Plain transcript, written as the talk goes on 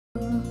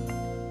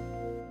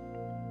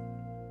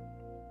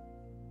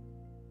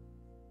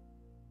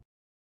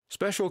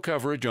Special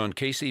coverage on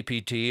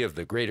KCPT of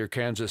the Greater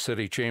Kansas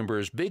City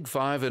Chamber's Big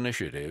Five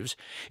initiatives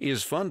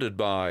is funded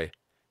by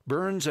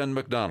Burns and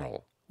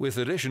McDonnell, with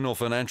additional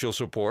financial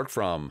support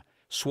from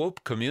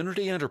Swope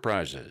Community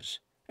Enterprises,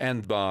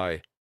 and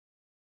by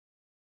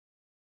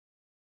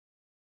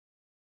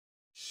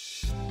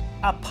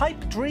A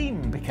pipe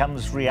dream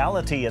becomes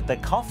reality at the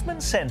Kauffman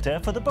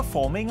Center for the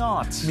Performing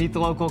Arts. Meet the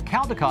local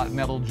Caldecott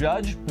Medal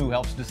judge who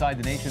helps decide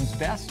the nation's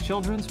best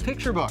children's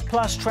picture book.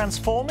 Plus,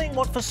 transforming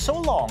what for so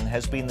long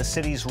has been the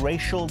city's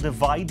racial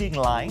dividing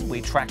line,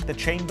 we track the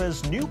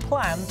Chamber's new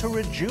plan to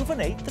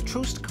rejuvenate the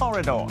Troost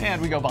corridor.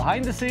 And we go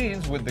behind the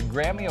scenes with the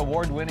Grammy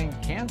Award-winning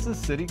Kansas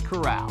City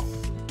Chorale.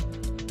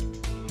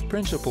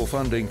 principal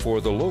funding for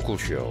the local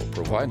show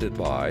provided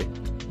by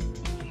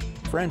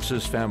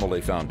Francis Family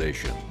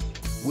Foundation,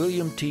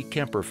 William T.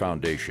 Kemper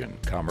Foundation,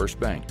 Commerce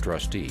Bank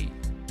trustee,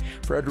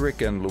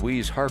 Frederick and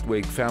Louise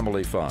Hartwig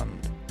Family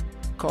Fund,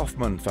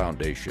 Kauffman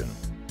Foundation,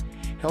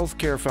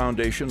 Healthcare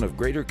Foundation of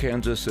Greater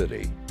Kansas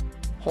City,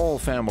 Hall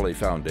Family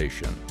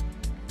Foundation,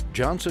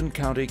 Johnson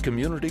County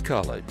Community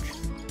College.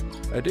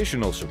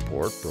 Additional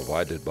support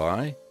provided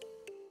by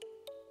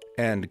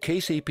and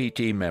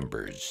KCPT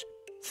members.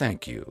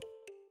 Thank you.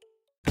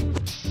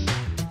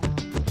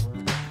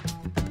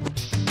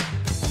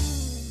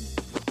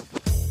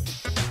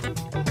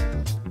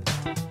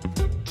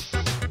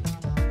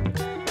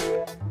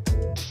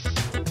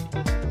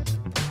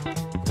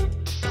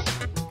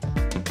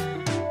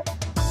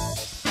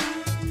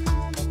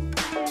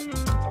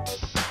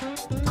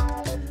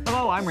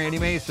 I'm Randy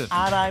Mason.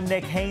 And I'm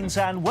Nick Haines,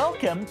 and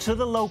welcome to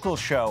The Local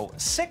Show.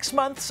 6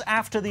 months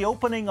after the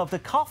opening of the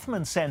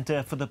Kauffman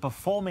Center for the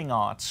Performing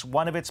Arts,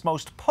 one of its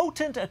most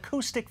potent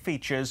acoustic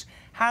features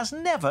has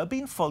never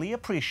been fully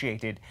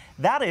appreciated.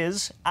 That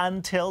is,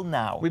 until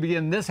now. We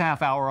begin this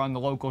half hour on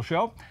The Local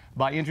Show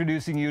by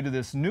introducing you to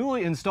this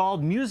newly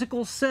installed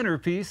musical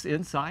centerpiece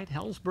inside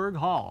Hellsberg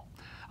Hall.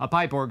 A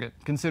pipe organ,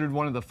 considered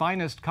one of the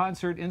finest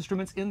concert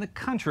instruments in the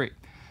country.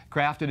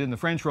 Crafted in the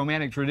French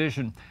Romantic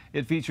tradition,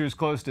 it features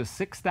close to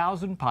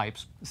 6,000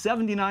 pipes,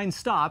 79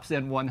 stops,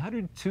 and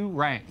 102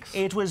 ranks.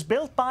 It was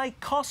built by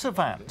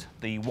Casavant,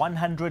 the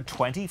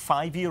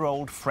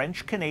 125-year-old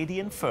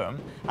French-Canadian firm,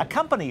 a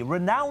company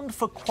renowned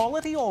for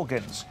quality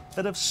organs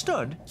that have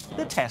stood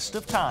the test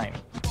of time.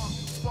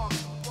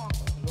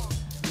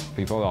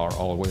 People are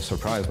always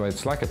surprised, but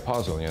it's like a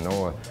puzzle, you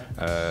know,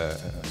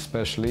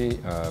 especially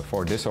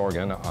for this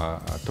organ. I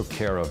took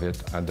care of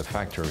it at the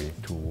factory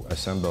to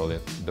assemble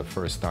it the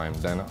first time.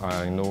 Then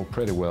I know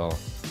pretty well,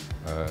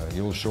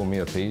 you'll show me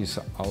a piece,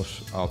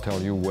 I'll tell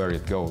you where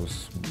it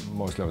goes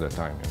most of the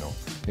time, you know,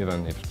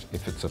 even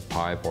if it's a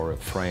pipe or a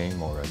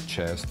frame or a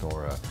chest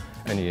or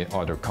any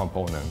other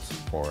components,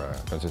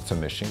 because it's a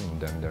machine,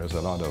 then there's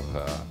a lot of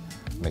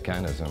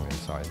mechanism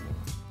inside.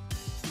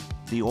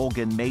 The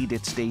organ made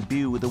its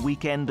debut the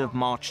weekend of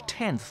March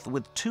 10th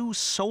with 2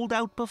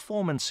 sold-out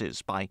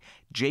performances by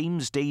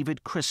James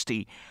David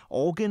Christie,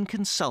 organ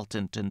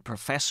consultant and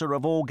professor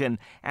of organ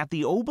at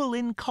the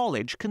Oberlin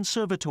College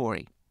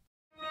Conservatory.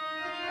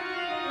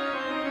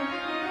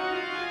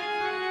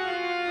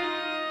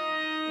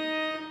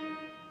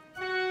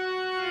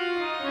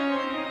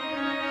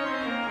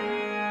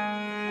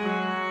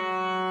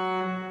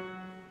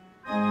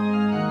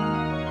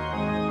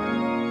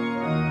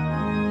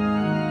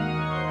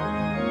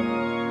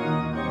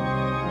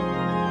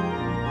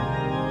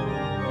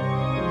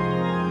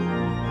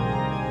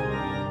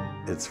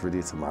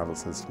 It's a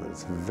marvelous instrument.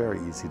 It's very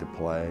easy to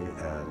play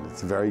and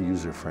it's very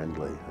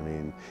user-friendly. I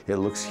mean, it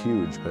looks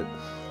huge, but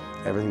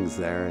everything's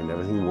there and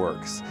everything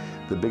works.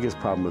 The biggest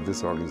problem with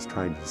this organ is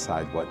trying to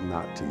decide what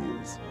not to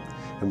use.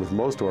 And with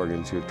most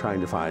organs, you're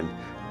trying to find,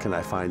 can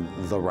I find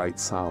the right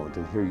sound?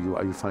 And here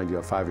you find you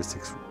have 5 or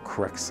 6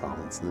 correct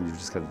sounds, and then you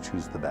just got to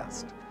choose the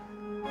best.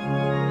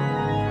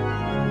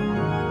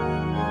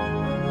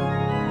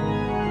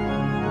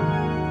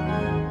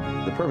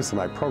 The purpose of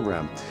my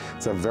program,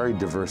 it's a very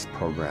diverse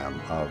program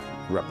of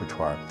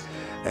repertoire,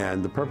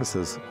 and the purpose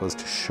was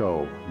to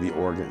show the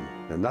organ.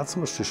 And not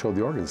so much to show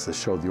the organ, it's to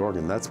show the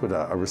organ. That's what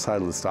a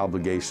recitalist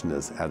obligation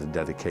is at a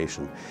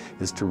dedication,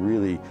 is to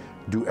really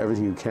do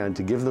everything you can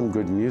to give them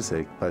good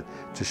music, but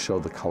to show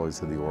the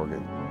colors of the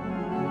organ.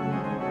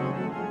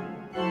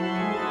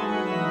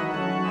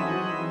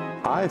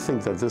 I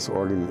think that this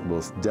organ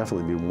will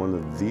definitely be one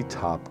of the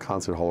top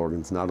concert hall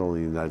organs, not only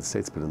in the United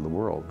States, but in the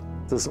world.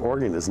 This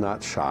organ is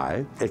not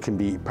shy. It can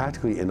be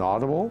practically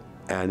inaudible,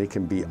 and it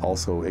can be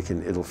also,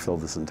 it'll fill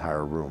this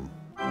entire room.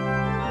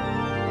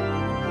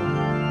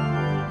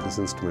 This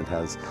instrument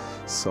has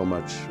so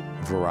much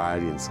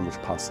variety and so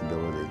much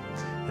possibility,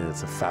 and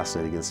it's a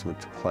fascinating instrument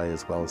to play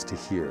as well as to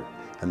hear.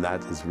 And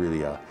that is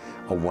really a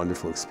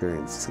wonderful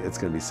experience. It's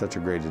going to be such a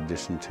great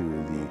addition to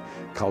the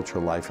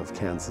cultural life of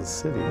Kansas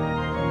City.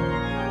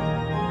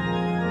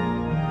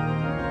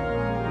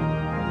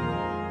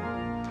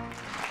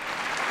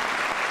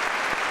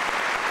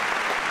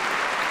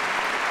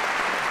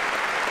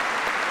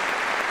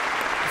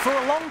 For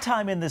a long some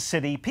time in the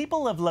city,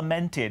 people have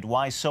lamented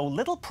why so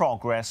little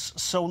progress,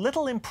 so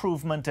little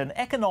improvement and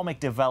economic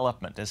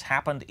development has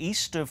happened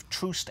east of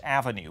Troost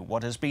Avenue,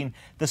 what has been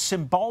the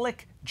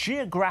symbolic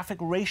geographic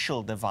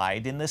racial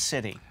divide in the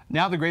city.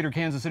 Now the Greater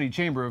Kansas City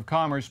Chamber of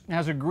Commerce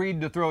has agreed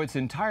to throw its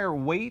entire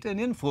weight and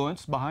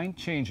influence behind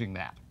changing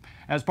that.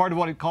 As part of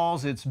what it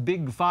calls its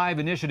Big Five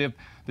initiative,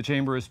 the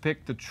Chamber has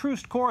picked the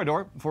Troost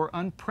corridor for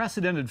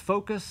unprecedented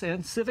focus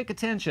and civic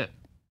attention.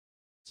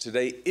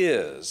 Today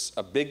is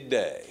a big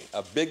day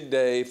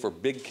for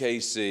Big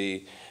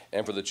KC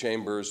and for the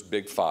Chamber's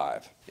Big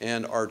Five.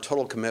 And our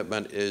total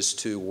commitment is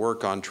to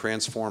work on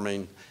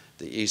transforming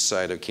the east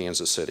side of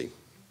Kansas City.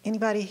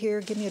 Anybody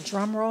here give me a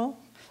drum roll?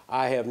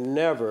 I have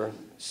never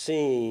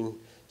seen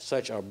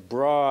such a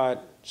broad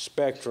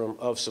spectrum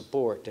of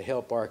support to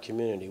help our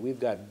community. We've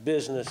got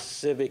business,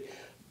 civic,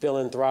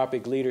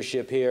 philanthropic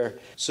leadership here.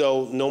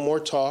 So no more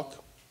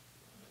talk,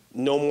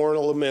 no more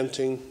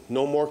lamenting,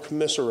 no more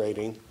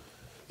commiserating.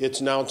 It's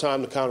now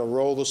time to kind of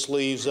roll the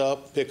sleeves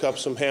up, pick up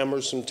some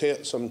hammers,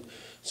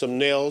 some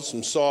nails,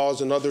 some saws,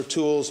 and other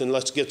tools, and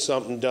let's get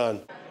something done.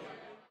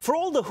 For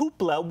all the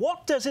hoopla,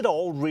 what does it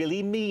all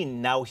really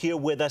mean? Now, here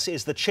with us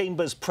is the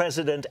Chamber's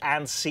president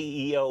and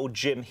CEO,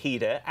 Jim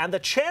Heeter, and the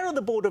chair of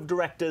the board of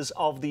directors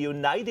of the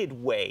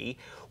United Way,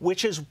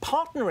 which is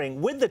partnering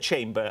with the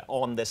Chamber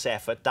on this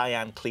effort,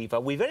 Dianne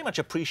Cleaver. We very much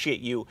appreciate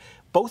you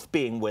both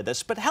being with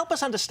us, but help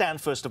us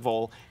understand, first of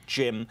all,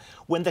 Jim,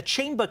 when the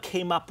Chamber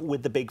came up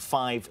with the Big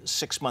Five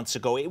 6 months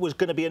ago, it was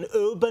going to be an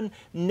urban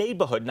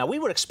neighborhood. Now, we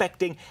were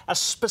expecting a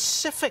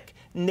specific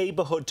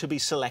neighborhood to be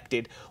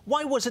selected.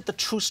 Why was it the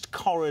Troost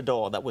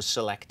corridor that was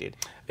selected?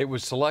 It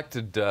was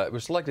selected,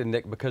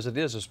 Nick, because it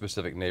is a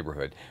specific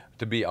neighborhood.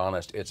 To be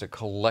honest, it's a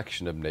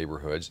collection of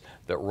neighborhoods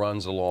that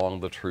runs along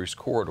the Troost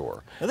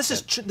corridor. Now, this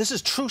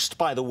is Troost,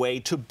 by the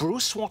way, to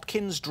Bruce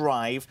Watkins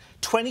Drive,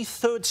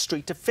 23rd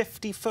Street to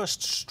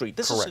 51st Street.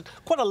 This is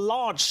quite a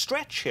large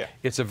stretch here.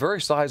 It's a very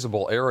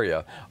sizable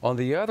area. On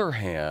the other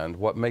hand,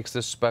 what makes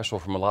this special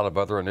from a lot of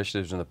other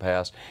initiatives in the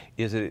past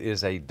is it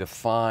is a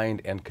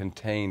defined and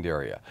contained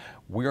area.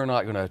 We are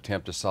not going to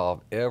attempt to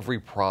solve every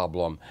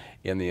problem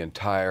in the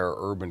entire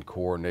urban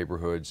core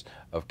neighborhoods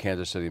of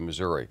Kansas City,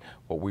 Missouri.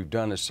 What we've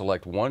done is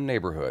select one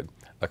neighborhood,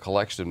 a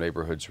collection of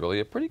neighborhoods really,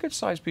 a pretty good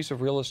sized piece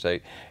of real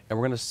estate, and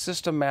we're going to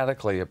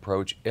systematically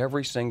approach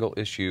every single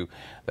issue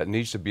that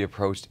needs to be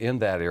approached in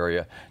that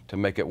area to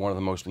make it one of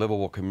the most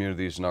livable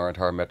communities in our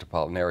entire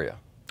metropolitan area.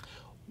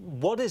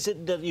 What is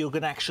it that you're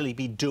going to actually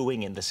be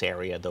doing in this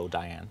area, though,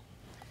 Dianne?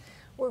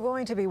 We're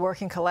going to be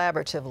working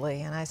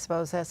collaboratively, and I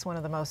suppose that's one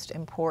of the most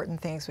important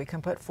things we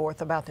can put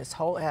forth about this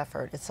whole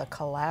effort. It's a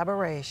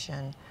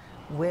collaboration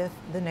with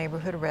the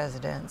neighborhood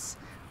residents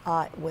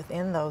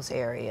within those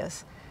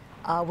areas.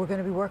 We're going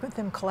to be working with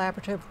them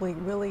collaboratively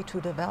really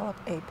to develop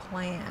a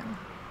plan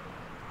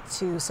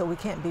so we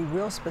can't be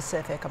real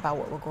specific about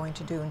what we're going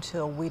to do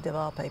until we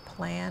develop a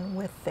plan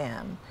with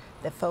them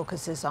that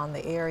focuses on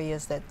the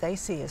areas that they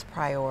see as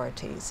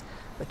priorities,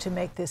 but to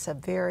make this a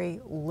very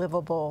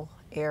livable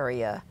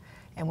area.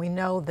 And we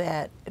know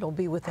that it'll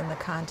be within the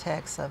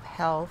context of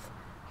health,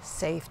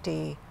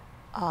 safety,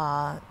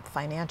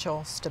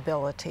 financial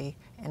stability,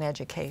 and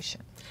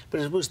education. But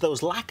it was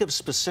those lack of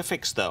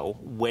specifics, though,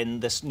 when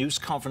this news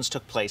conference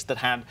took place that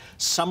had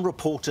some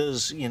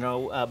reporters, you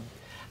know,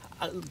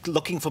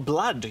 looking for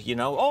blood, you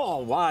know. Oh,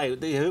 why?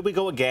 Here we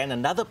go again,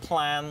 another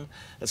plan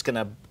that's going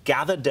to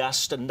gather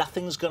dust and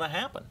nothing's going to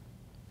happen.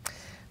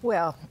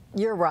 Well,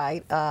 you're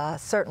right.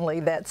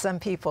 Certainly that some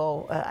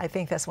people, I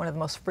think that's one of the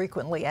most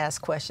frequently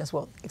asked questions.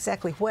 Well,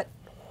 exactly what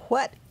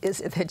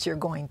is it that you're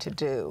going to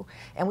do?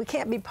 And we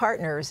can't be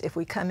partners if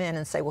we come in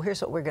and say, well, here's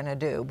what we're going to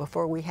do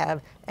before we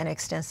have an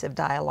extensive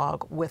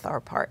dialogue with our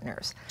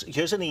partners.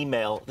 Here's an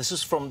email. This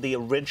is from the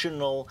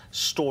original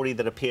story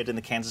that appeared in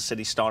the Kansas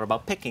City Star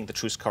about picking the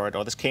Troost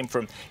corridor. This came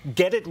from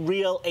Get It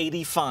Real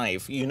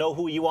 85. You know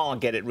who you are,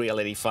 Get It Real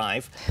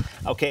 85.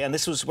 Okay, and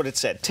this was what it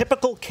said.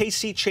 Typical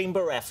KC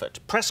Chamber effort.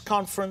 Press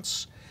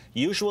conference,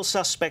 usual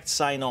suspects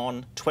sign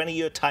on,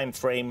 20-year time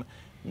frame.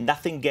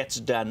 Nothing gets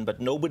done, but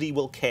nobody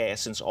will care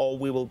since all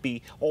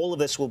of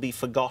this will be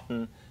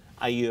forgotten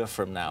a year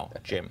from now,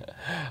 Jim.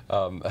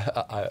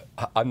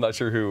 I'm not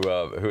sure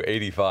who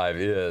 85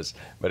 is,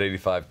 but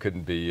 85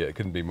 couldn't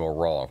be more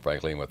wrong,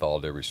 frankly, and with all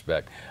due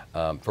respect.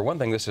 For one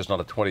thing, this is not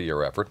a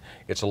 20-year effort.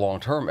 It's a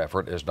long-term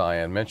effort, as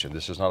Dianne mentioned.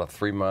 This is not a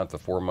 3-month, a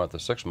 4-month, a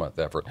 6-month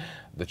effort.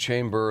 The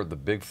Chamber, the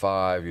Big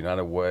Five,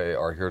 United Way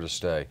are here to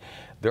stay.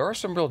 There are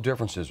some real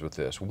differences with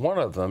this. One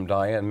of them,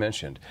 Dianne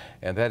mentioned,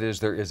 and that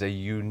is there is a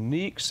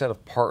unique set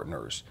of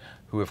partners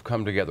who have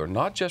come together,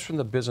 not just from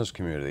the business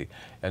community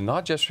and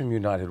not just from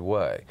United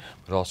Way,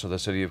 but also the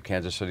city of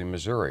Kansas City,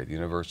 Missouri, the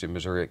University of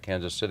Missouri at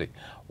Kansas City,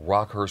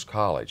 Rockhurst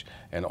College,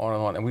 and on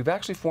and on. And we've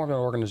actually formed an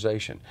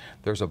organization.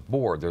 There's a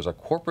board, there's a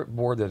corporate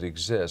board that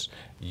exists,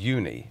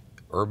 UNI,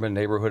 Urban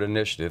Neighborhood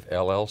Initiative,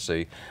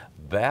 LLC.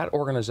 That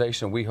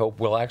organization, we hope,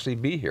 will actually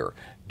be here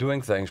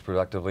doing things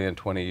productively in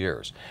 20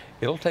 years.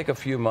 It'll take a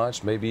few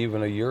months, maybe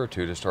even a year or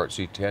two to start to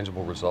see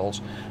tangible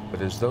results,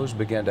 but as those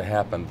begin to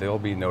happen, they'll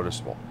be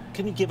noticeable.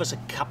 can you give us a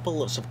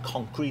couple of some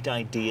concrete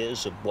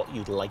ideas of what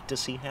you'd like to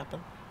see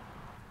happen?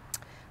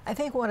 I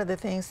think one of the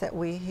things that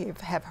we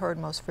have heard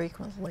most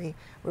frequently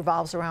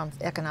revolves around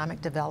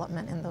economic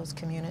development in those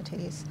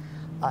communities,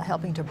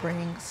 helping to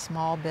bring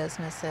small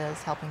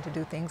businesses, helping to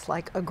do things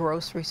like a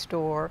grocery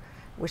store,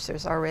 which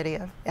there's already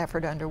an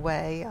effort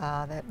underway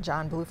that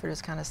John Bluford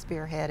has kind of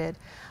spearheaded.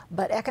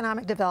 But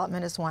economic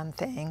development is one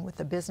thing with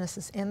the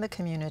businesses in the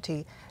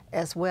community,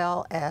 as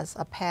well as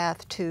a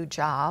path to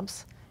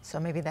jobs. So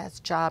maybe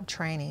that's job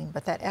training,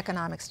 but that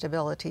economic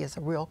stability is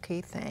a real key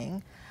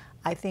thing.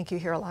 I think you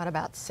hear a lot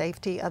about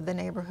safety of the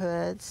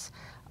neighborhoods,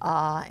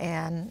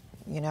 and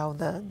you know,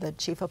 the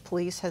chief of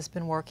police has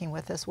been working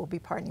with us. We'll be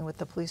partnering with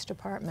the police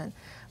department.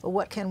 But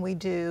what can we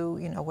do,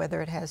 you know,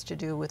 whether it has to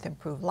do with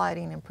improved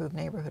lighting, improved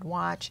neighborhood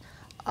watch,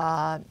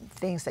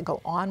 things that go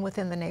on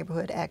within the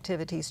neighborhood,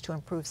 activities to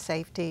improve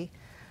safety.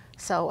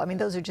 So, I mean,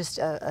 those are just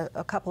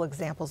a couple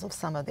examples of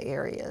some of the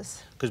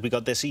areas. Because we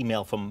got this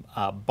email from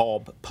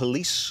Bob.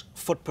 Police,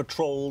 foot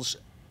patrols,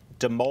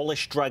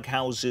 demolish drug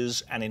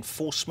houses, and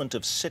enforcement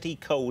of city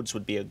codes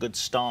would be a good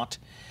start.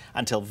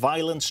 Until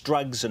violence,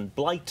 drugs, and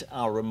blight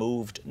are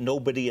removed,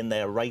 nobody in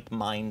their right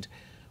mind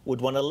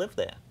would want to live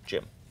there.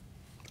 Jim?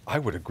 I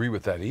would agree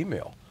with that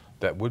email.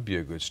 That would be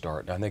a good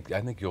start. And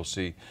I think you'll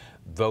see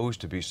those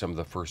to be some of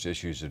the first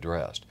issues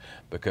addressed.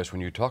 Because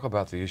when you talk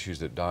about the issues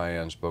that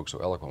Dianne spoke so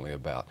eloquently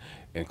about,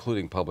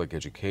 including public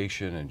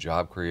education and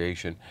job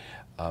creation,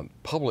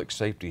 public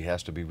safety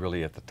has to be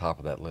really at the top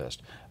of that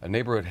list. A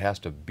neighborhood has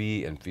to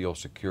be and feel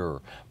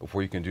secure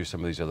before you can do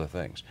some of these other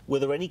things. Were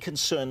there any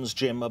concerns,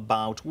 Jim,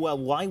 about, well,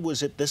 why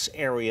was it this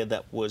area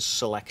that was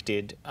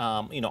selected?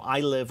 You know, I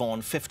live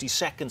on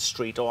 52nd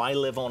Street or I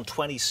live on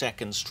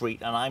 22nd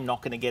Street and I'm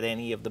not going to get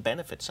any of the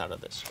benefits out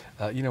of this.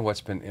 You know, what's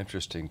been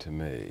interesting to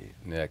me,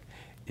 Nick,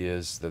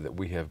 is that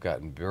we have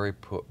gotten very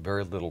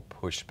little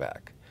pushback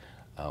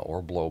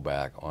or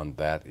blowback on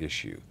that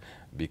issue,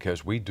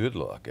 because we did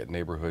look at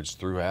neighborhoods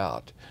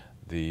throughout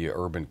the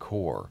urban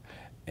core,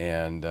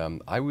 and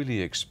I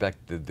really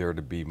expected there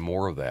to be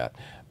more of that.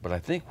 But I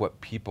think what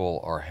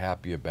people are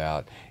happy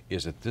about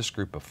is that this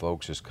group of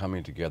folks is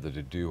coming together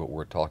to do what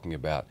we're talking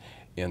about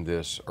in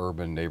this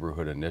urban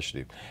neighborhood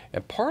initiative.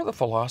 And part of the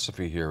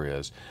philosophy here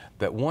is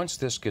that once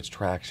this gets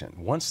traction,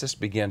 once this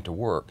began to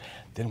work,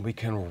 then we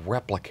can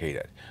replicate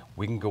it.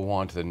 We can go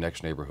on to the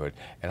next neighborhood,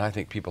 and I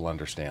think people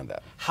understand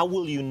that. How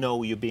will you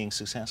know you're being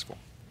successful?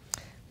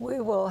 We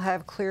will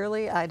have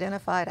clearly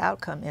identified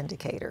outcome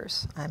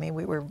indicators. I mean,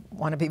 we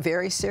want to be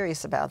very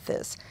serious about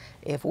this.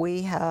 If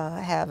we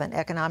have an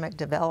economic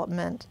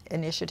development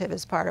initiative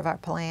as part of our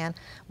plan,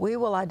 we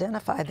will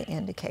identify the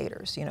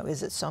indicators. You know,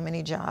 is it so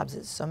many jobs?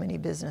 Is it so many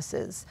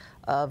businesses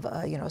of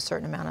you know, a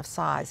certain amount of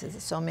size? Is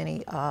it so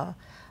many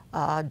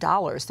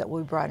dollars that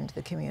we brought into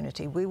the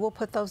community? We will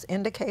put those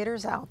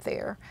indicators out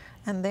there,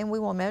 and then we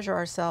will measure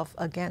ourselves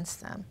against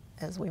them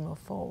as we move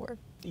forward.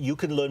 You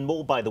can learn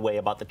more, by the way,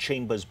 about the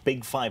Chamber's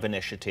Big Five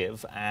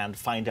initiative and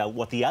find out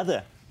what the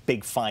other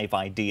Big Five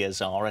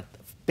ideas are at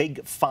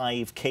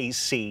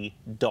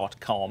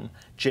big5kc.com.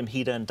 Jim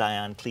Heeter and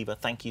Dianne Cleaver,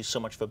 thank you so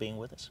much for being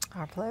with us.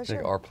 Our pleasure.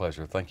 Nick, our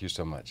pleasure. Thank you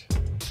so much.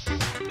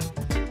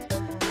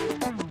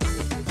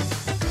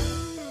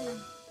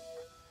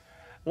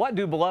 What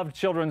do beloved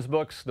children's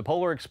books, The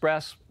Polar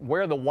Express,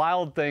 Where the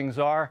Wild Things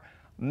Are,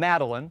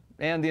 Madeline,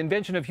 and The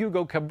Invention of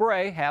Hugo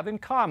Cabret have in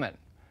common?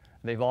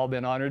 They've all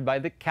been honored by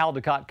the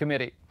Caldecott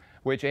Committee,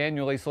 which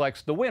annually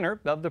selects the winner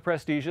of the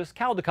prestigious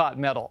Caldecott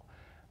Medal,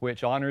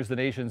 which honors the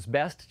nation's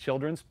best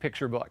children's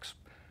picture books.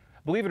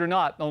 Believe it or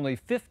not, only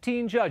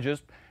 15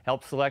 judges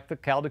helped select the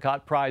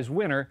Caldecott Prize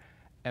winner,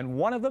 and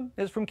one of them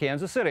is from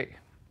Kansas City.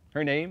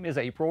 Her name is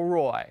April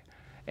Roy,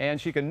 and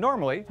she can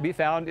normally be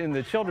found in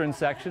the children's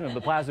section of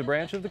the Plaza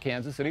branch of the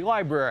Kansas City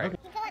Library.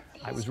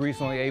 I was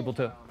recently able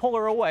to pull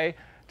her away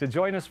to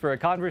join us for a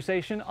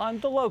conversation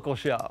on The Local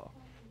Show.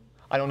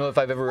 I don't know if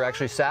I've ever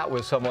actually sat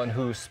with someone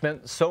who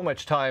spent so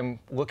much time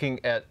looking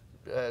at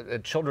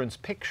children's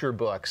picture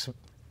books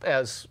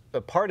as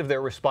a part of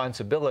their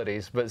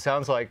responsibilities, but it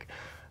sounds like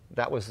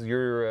that was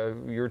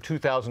your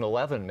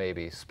 2011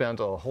 maybe, spent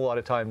a whole lot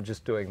of time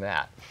just doing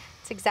that.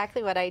 It's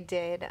exactly what I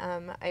did.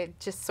 I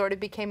just sort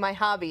of became my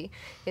hobby.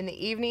 In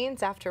the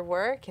evenings after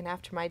work and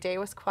after my day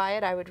was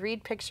quiet, I would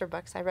read picture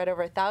books. I read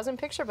over 1,000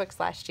 picture books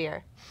last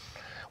year.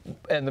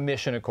 And the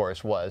mission, of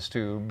course, was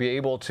to be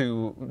able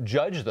to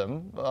judge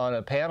them on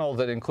a panel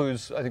that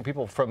includes, I think,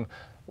 people from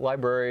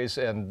libraries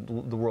and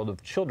the world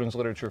of children's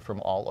literature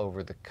from all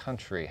over the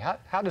country.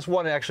 How does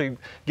one actually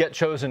get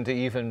chosen to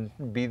even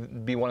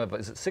be one of,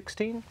 is it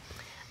 16?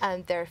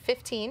 There are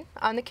 15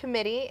 on the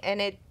committee,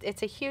 and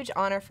it's a huge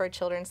honor for a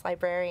children's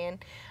librarian.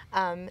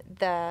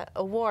 The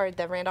award,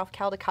 the Randolph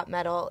Caldecott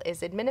Medal,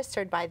 is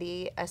administered by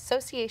the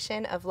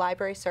Association of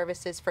Library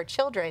Services for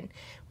Children,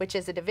 which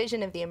is a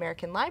division of the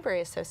American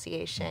Library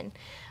Association.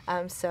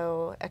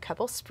 So a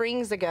couple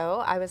springs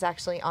ago, I was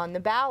actually on the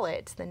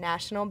ballot, the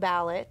national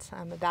ballot,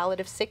 a ballot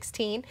of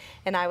 16,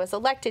 and I was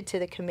elected to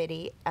the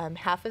committee.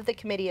 Half of the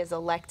committee is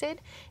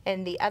elected,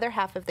 and the other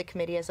half of the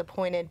committee is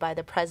appointed by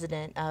the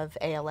president of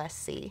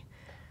ALSC.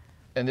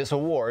 And this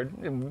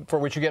award, for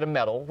which you get a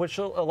medal, which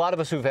a lot of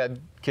us who've had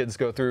kids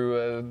go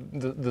through,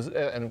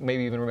 and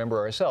maybe even remember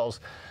ourselves,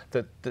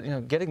 that you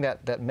know, getting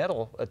that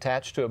medal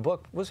attached to a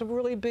book was a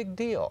really big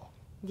deal.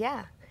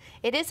 Yeah.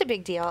 It is a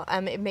big deal.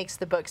 It makes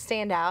the book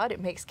stand out. It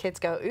makes kids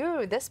go,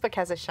 ooh, this book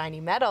has a shiny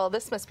medal.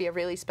 This must be a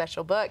really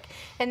special book.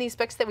 And these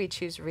books that we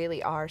choose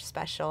really are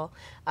special.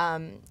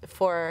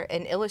 For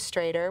an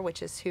illustrator,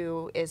 which is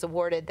who is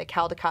awarded the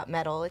Caldecott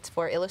Medal, it's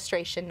for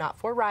illustration, not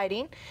for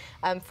writing.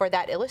 For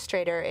that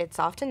illustrator, it's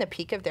often the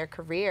peak of their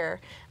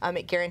career.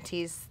 It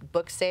guarantees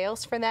book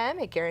sales for them.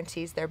 It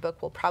guarantees their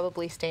book will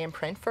probably stay in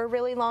print for a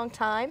really long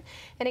time.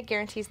 And it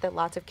guarantees that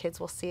lots of kids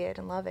will see it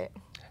and love it.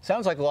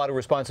 Sounds like a lot of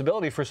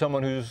responsibility for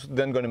someone who's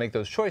then going to make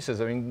those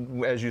choices. I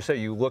mean, as you say,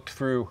 you looked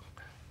through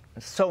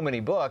so many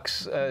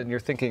books, and you're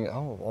thinking,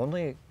 oh,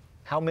 only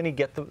how many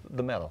get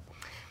the medal?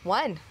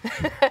 One.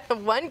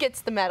 One gets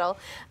the medal.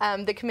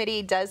 The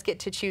committee does get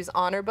to choose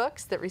honor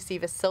books that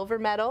receive a silver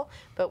medal,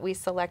 but we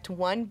select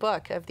one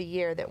book of the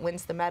year that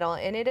wins the medal,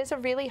 and it is a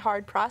really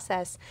hard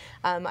process.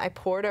 I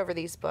pored over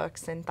these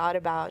books and thought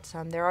about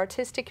their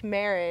artistic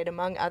merit,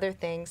 among other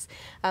things,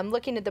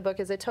 looking at the book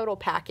as a total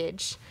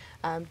package,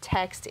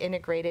 text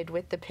integrated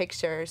with the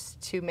pictures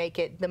to make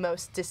it the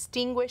most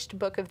distinguished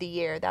book of the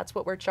year. That's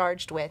what we're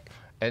charged with.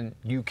 And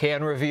you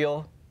can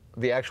reveal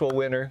the actual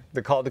winner,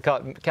 the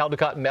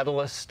Caldecott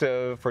medalist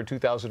for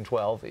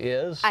 2012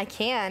 is? I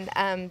can.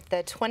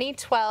 The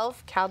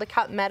 2012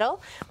 Caldecott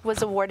Medal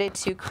was awarded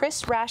to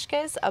Chris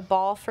Rashka's A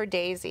Ball for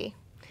Daisy.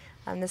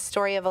 The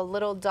story of a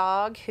little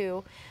dog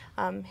who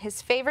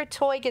his favorite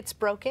toy gets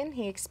broken.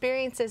 He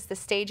experiences the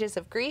stages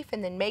of grief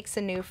and then makes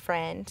a new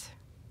friend.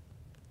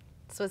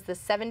 This was the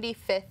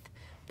 75th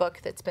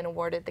book that's been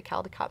awarded the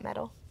Caldecott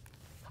Medal.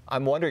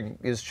 I'm wondering,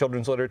 is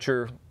children's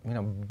literature, you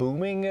know,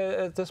 booming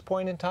at this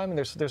point in time? And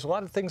there's a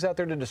lot of things out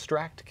there to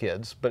distract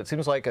kids, but it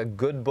seems like a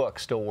good book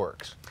still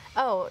works.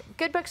 Oh,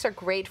 good books are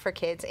great for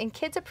kids, and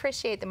kids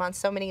appreciate them on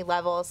so many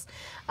levels.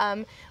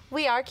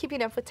 We are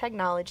keeping up with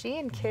technology,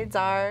 and kids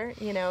are,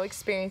 you know,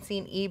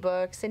 experiencing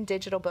e-books and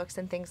digital books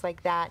and things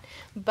like that.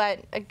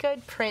 But a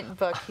good print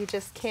book, you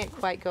just can't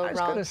quite go wrong. I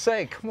was going to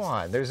say, come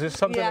on, there's just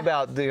something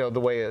about the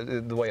way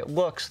it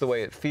looks, the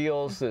way it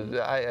feels.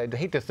 I'd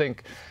hate to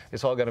think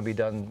it's all going to be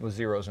done with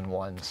zeros and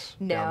ones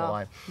down the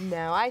line.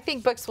 No, I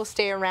think books will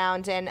stay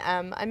around, and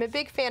I'm a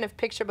big fan of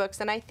picture books,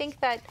 and I think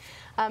that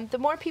the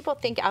more people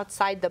think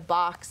outside the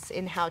box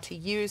in how to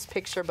use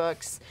picture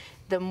books,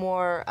 the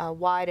more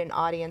wide an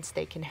audience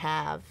they can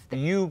have.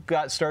 You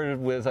got started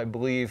with, I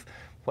believe,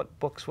 what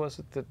books was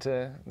it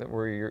that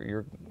were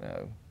your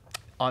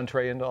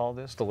entree into all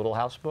this? The Little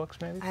House books,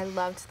 maybe? I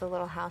loved the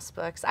Little House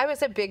books. I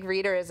was a big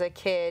reader as a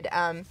kid.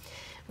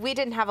 We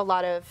didn't have a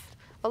lot of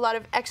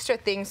extra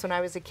things when I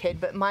was a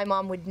kid, but my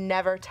mom would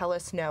never tell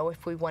us no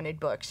if we wanted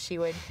books.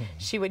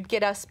 She would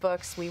get us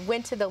books. We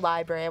went to the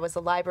library. I was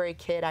a library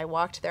kid. I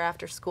walked there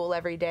after school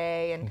every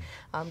day and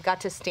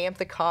got to stamp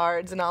the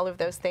cards and all of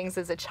those things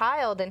as a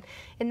child. And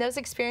those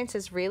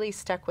experiences really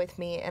stuck with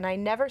me, and I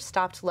never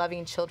stopped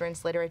loving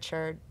children's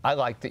literature. I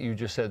like that you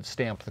just said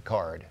stamp the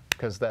card,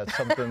 because that's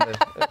something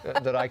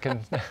that I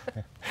can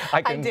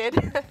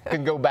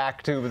go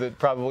back to that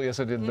probably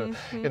isn't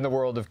in the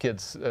world of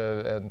kids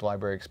and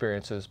library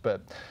experiences.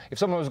 But if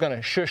someone was going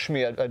to shush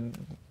me, I'd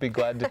be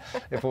glad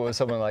if it was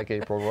someone like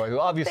April Roy, who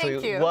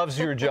obviously loves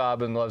your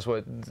job and loves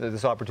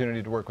this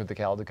opportunity to work with the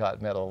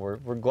Caldecott Medal.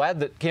 We're glad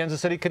that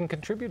Kansas City can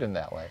contribute in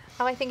that way.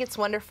 Oh, I think it's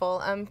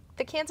wonderful.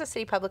 The Kansas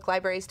City Public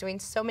Library is doing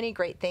so many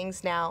great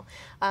things now.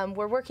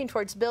 We're working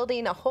towards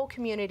building a whole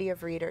community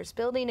of readers.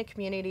 Building a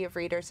community of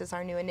readers is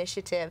our new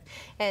initiative,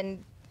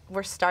 and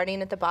we're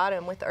starting at the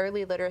bottom with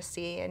early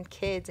literacy and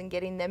kids and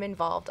getting them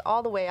involved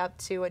all the way up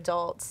to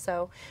adults.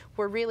 So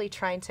we're really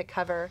trying to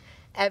cover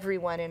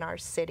everyone in our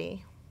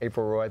city.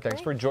 April Roy, thanks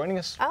for joining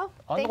us on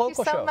the Thank Local you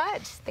so Show.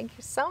 much. Thank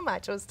you so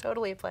much. It was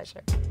totally a pleasure.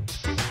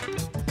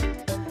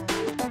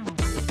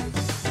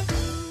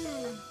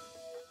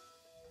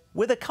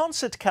 With a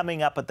concert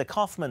coming up at the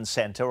Kauffman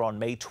Center on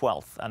May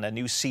 12th and a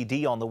new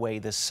CD on the way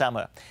this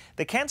summer,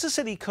 the Kansas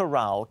City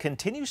Chorale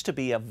continues to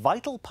be a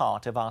vital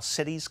part of our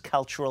city's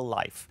cultural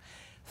life.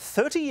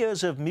 30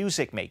 years of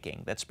music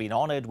making that's been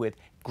honored with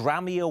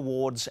Grammy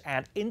Awards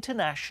and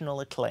international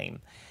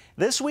acclaim.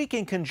 This week,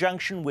 in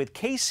conjunction with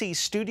KC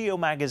Studio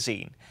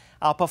Magazine,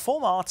 our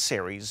PerformArts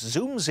series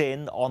zooms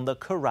in on the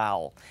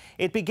chorale.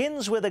 It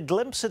begins with a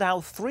glimpse at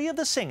how 3 of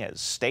the singers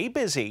stay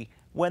busy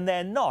when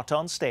they're not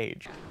on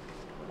stage.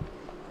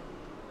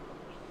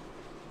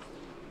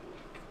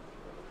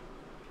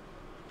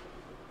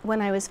 When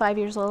I was 5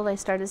 years old, I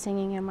started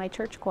singing in my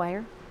church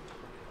choir,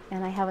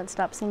 and I haven't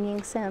stopped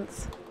singing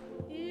since.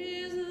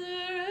 Is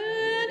there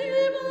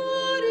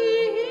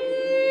anybody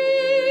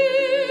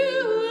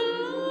here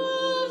who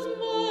loves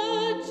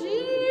my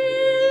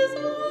Jesus?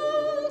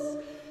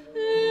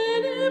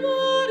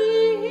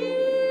 Anybody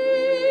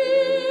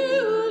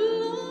here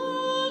who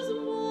loves my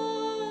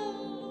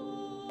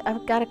Lord?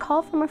 I got a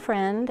call from a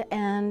friend,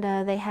 and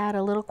they had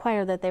a little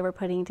choir that they were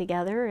putting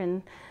together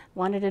and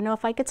wanted to know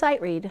if I could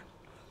sight read.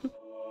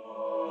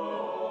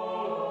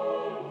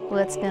 Well,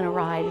 it's been a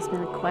ride. It's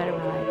been quite a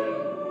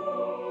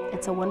ride.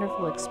 It's a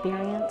wonderful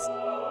experience.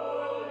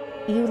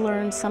 You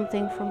learn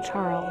something from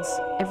Charles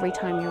every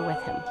time you're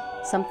with him,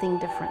 something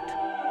different.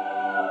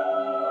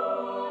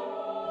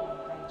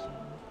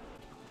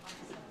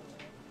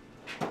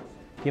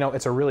 You know,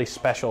 it's a really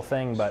special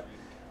thing, but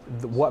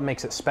what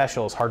makes it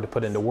special is hard to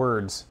put into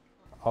words.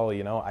 Oh,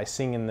 you know, I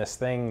sing in this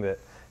thing that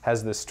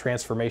has this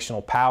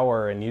transformational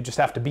power, and you just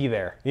have to be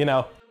there, you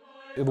know?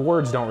 The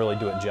words don't really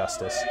do it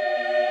justice.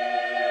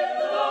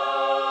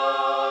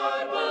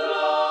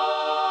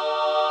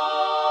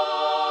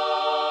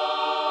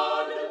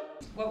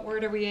 What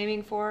word are we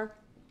aiming for?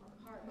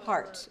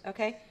 Heart.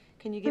 Okay.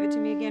 Can you give it to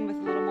me again with a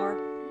little more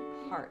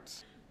heart?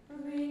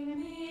 Bring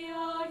me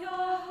all your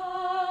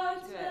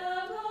heart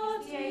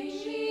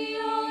melody.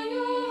 All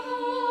your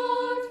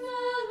heart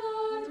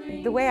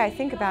melody. The way I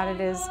think about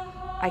it is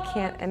I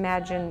can't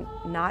imagine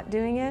not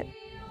doing it.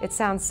 It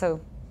sounds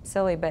so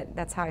silly, but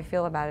that's how I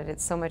feel about it.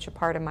 It's so much a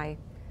part of my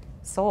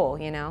soul,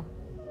 you know.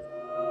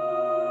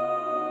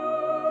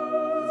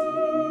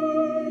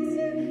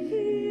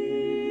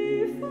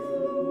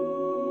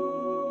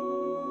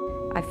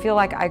 I feel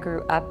like I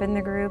grew up in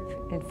the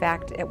group. In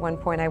fact, at one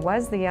point I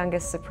was the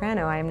youngest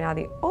soprano. I am now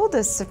the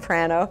oldest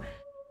soprano.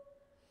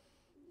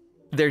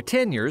 Their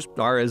tenures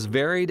are as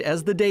varied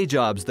as the day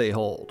jobs they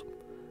hold.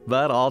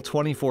 But all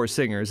 24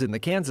 singers in the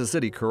Kansas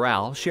City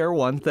Chorale share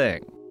one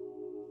thing: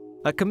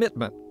 a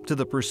commitment to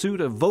the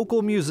pursuit of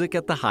vocal music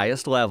at the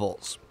highest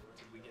levels.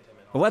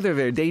 Whether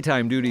their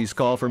daytime duties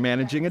call for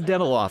managing a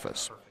dental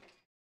office,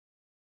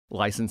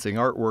 licensing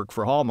artwork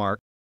for Hallmark,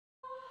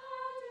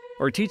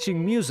 or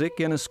teaching music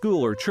in a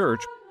school or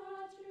church,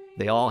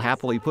 they all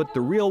happily put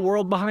the real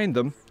world behind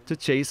them to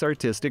chase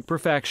artistic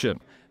perfection.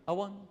 A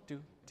 1,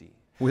 2, D.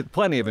 With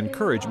plenty of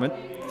encouragement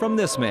from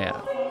this man.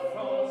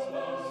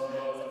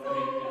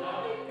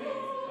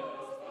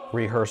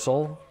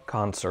 Rehearsal,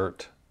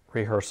 concert,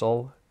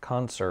 rehearsal,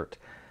 concert.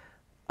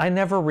 I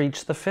never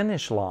reached the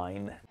finish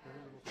line.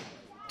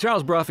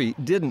 Charles Bruffy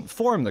didn't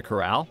form the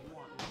chorale,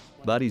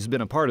 but he's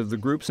been a part of the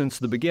group since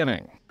the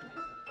beginning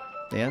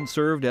and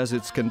served as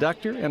its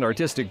conductor and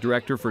artistic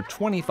director for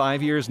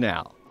 25 years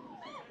now.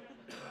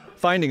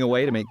 Finding a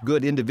way to make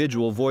good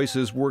individual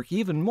voices work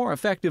even more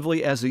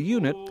effectively as a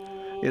unit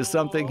is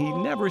something he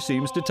never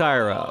seems to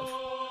tire of.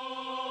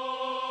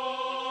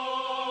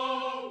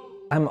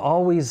 I'm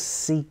always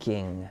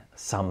seeking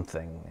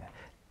something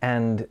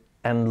and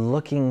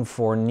looking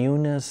for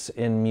newness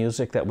in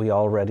music that we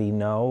already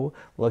know,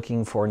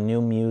 looking for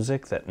new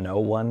music that no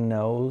one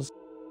knows.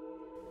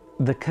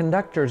 The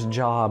conductor's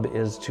job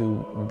is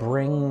to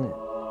bring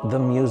the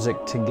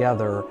music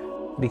together,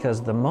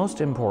 because the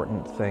most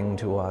important thing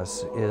to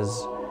us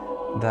is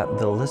that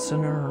the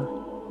listener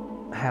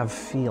have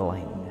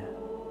feeling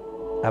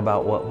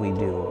about what we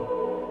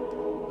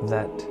do,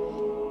 that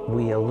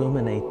we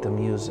illuminate the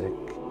music.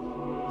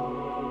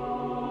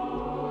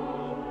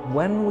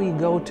 When we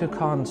go to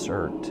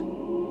concert,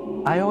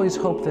 I always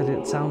hope that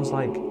it sounds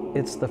like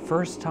it's the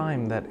first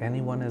time that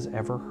anyone has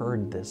ever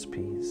heard this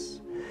piece,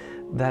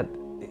 that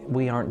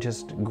we aren't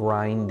just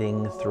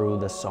grinding through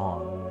the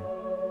song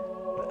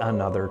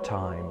another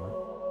time.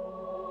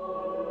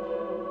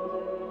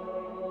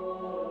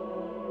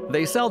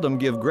 They seldom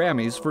give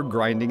Grammys for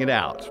grinding it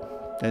out,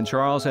 and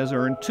Charles has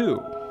earned 2.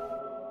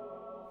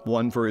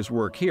 One for his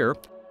work here,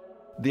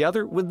 the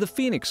other with the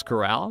Phoenix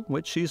Chorale,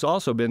 which he's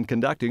also been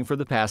conducting for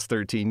the past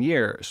 13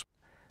 years.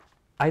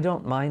 I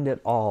don't mind at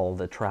all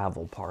the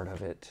travel part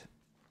of it.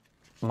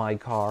 My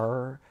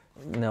car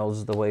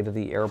knows the way to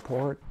the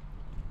airport.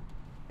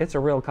 It's a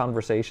real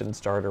conversation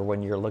starter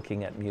when you're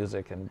looking at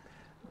music and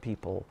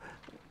people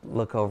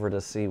look over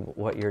to see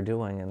what you're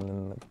doing,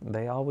 and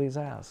they always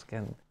ask.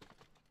 And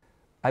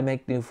I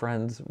make new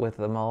friends with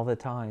them all the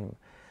time.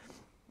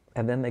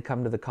 And then they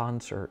come to the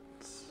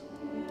concerts.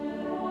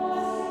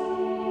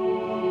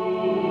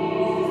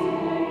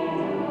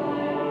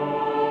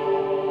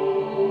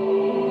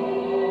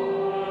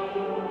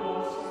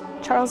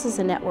 Charles is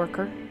a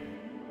networker,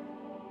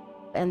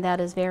 and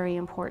that is very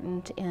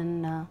important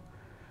in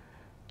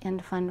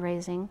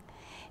fundraising,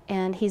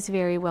 and he's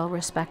very well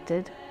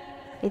respected.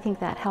 I think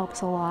that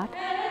helps a lot.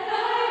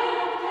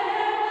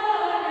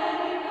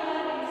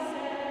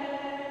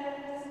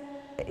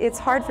 It's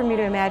hard for me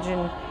to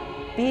imagine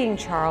being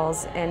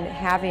Charles and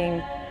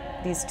having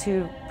these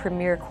 2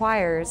 premier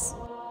choirs,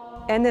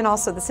 and then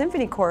also the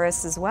symphony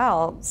chorus as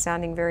well,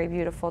 sounding very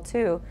beautiful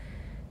too.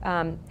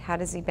 How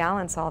does he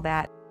balance all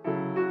that?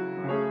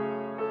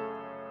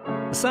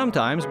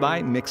 Sometimes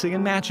by mixing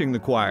and matching the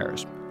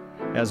choirs,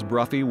 as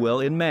Bruffy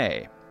will in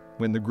May,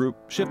 when the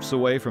group shifts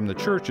away from the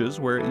churches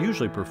where it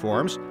usually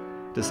performs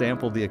to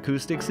sample the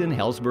acoustics in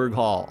Hellsberg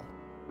Hall.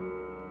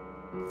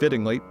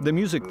 Fittingly, the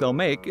music they'll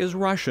make is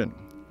Russian,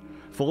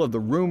 full of the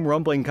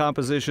room-rumbling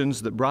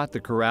compositions that brought the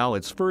chorale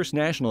its first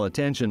national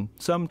attention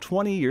some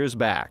 20 years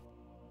back.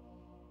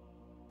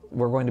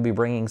 We're going to be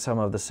bringing some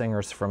of the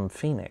singers from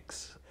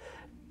Phoenix,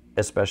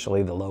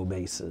 especially the low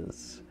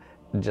basses,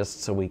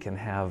 just so we can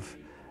have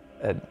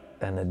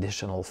an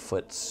additional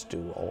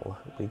footstool,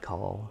 we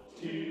call.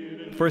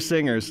 For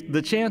singers,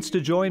 the chance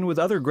to join with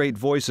other great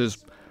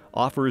voices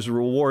offers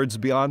rewards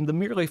beyond the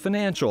merely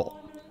financial.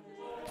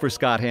 For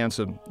Scott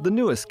Hansen, the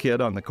newest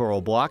kid on the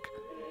choral block,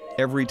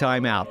 every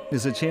time out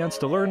is a chance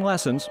to learn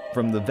lessons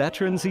from the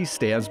veterans he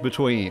stands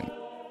between.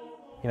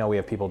 You know, we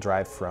have people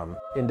drive from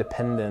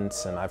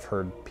Independence, and I've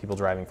heard people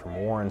driving from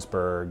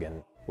Warrensburg,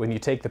 and when you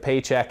take the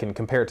paycheck and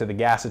compare it to the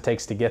gas it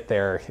takes to get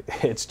there,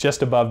 it's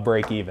just above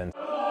break even.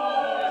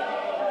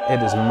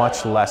 It is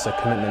much less a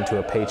commitment to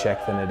a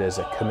paycheck than it is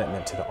a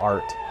commitment to the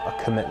art,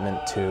 a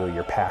commitment to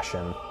your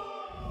passion.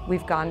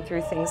 We've gone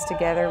through things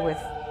together with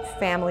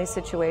family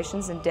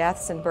situations and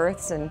deaths and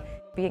births, and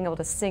being able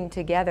to sing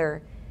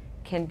together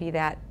can be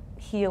that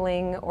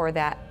healing or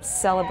that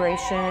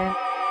celebration.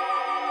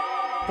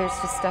 There's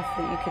just stuff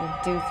that you can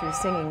do through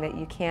singing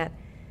that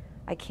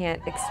I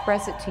can't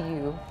express it to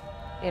you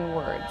in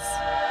words.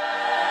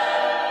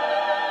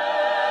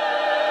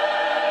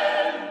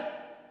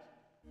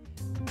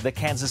 The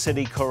Kansas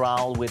City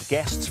Chorale, with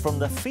guests from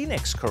the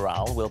Phoenix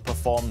Chorale, will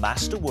perform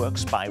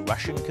masterworks by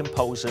Russian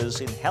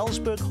composers in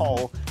Helzberg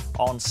Hall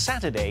on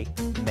Saturday,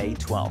 May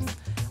 12th.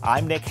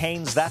 I'm Nick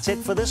Haines. That's it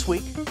for this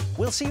week.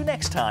 We'll see you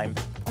next time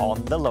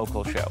on The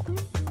Local Show.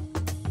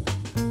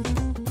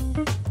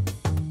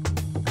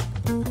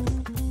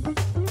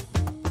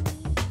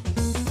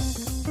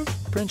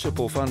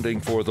 Principal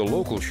funding for The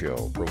Local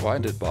Show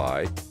provided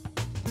by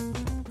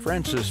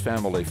Francis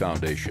Family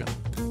Foundation,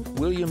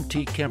 William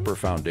T. Kemper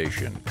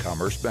Foundation,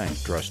 Commerce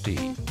Bank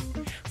Trustee,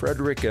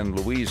 Frederick and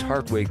Louise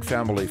Hartwig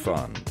Family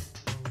Fund,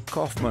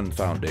 Kauffman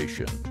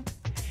Foundation,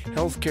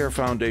 Healthcare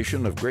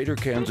Foundation of Greater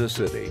Kansas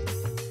City,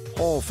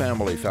 Hall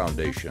Family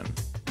Foundation,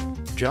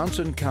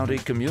 Johnson County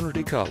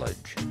Community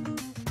College.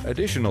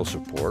 Additional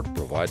support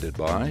provided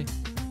by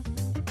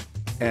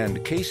and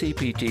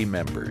KCPT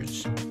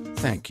members.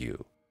 Thank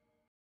you.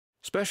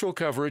 Special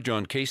coverage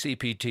on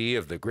KCPT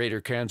of the Greater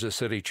Kansas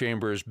City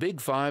Chamber's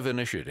Big Five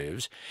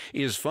initiatives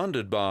is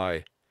funded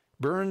by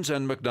Burns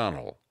and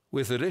McDonnell,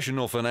 with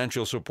additional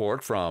financial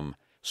support from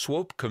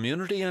Swope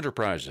Community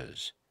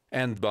Enterprises,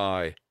 and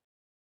by